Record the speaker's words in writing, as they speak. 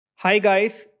Hi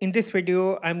guys, in this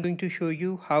video I'm going to show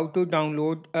you how to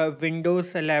download a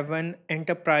Windows 11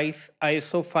 Enterprise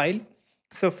ISO file.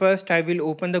 So first I will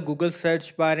open the Google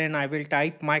search bar and I will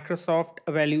type Microsoft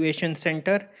Evaluation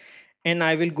Center, and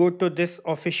I will go to this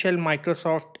official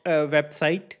Microsoft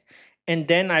website, and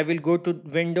then I will go to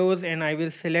Windows and I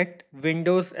will select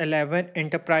Windows 11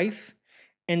 Enterprise,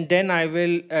 and then I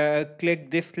will click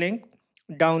this link,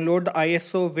 download the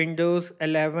ISO Windows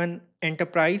 11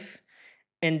 Enterprise,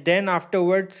 and then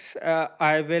afterwards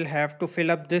I will have to fill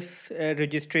up this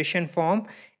registration form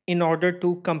in order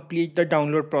to complete the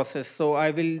download process. So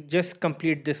I will just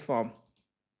complete this form.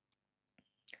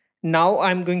 Now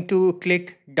I'm going to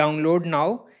click download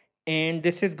now, and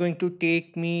this is going to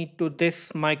take me to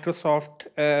this Microsoft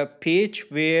page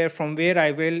where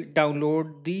I will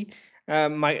download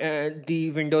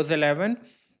the Windows 11.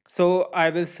 So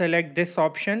I will select this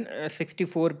option,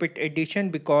 64-bit edition,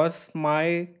 because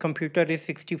my computer is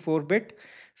 64-bit.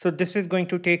 So this is going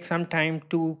to take some time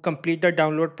to complete the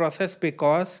download process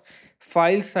because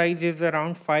file size is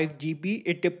around 5 GB.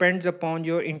 It depends upon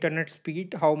your internet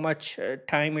speed how much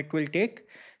time it will take.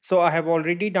 So I have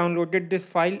already downloaded this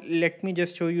file. Let me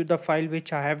just show you the file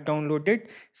which I have downloaded.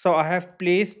 So I have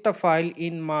placed the file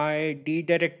in my D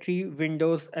directory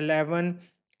Windows 11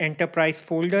 Enterprise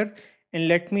folder, and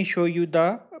let me show you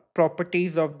the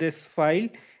properties of this file.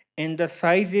 And the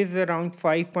size is around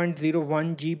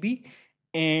 5.01 GB,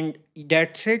 and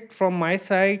that's it from my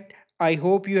side. I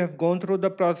hope you have gone through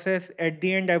the process. At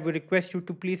the end, I would request you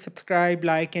to please subscribe,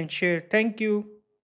 like, and share. Thank you.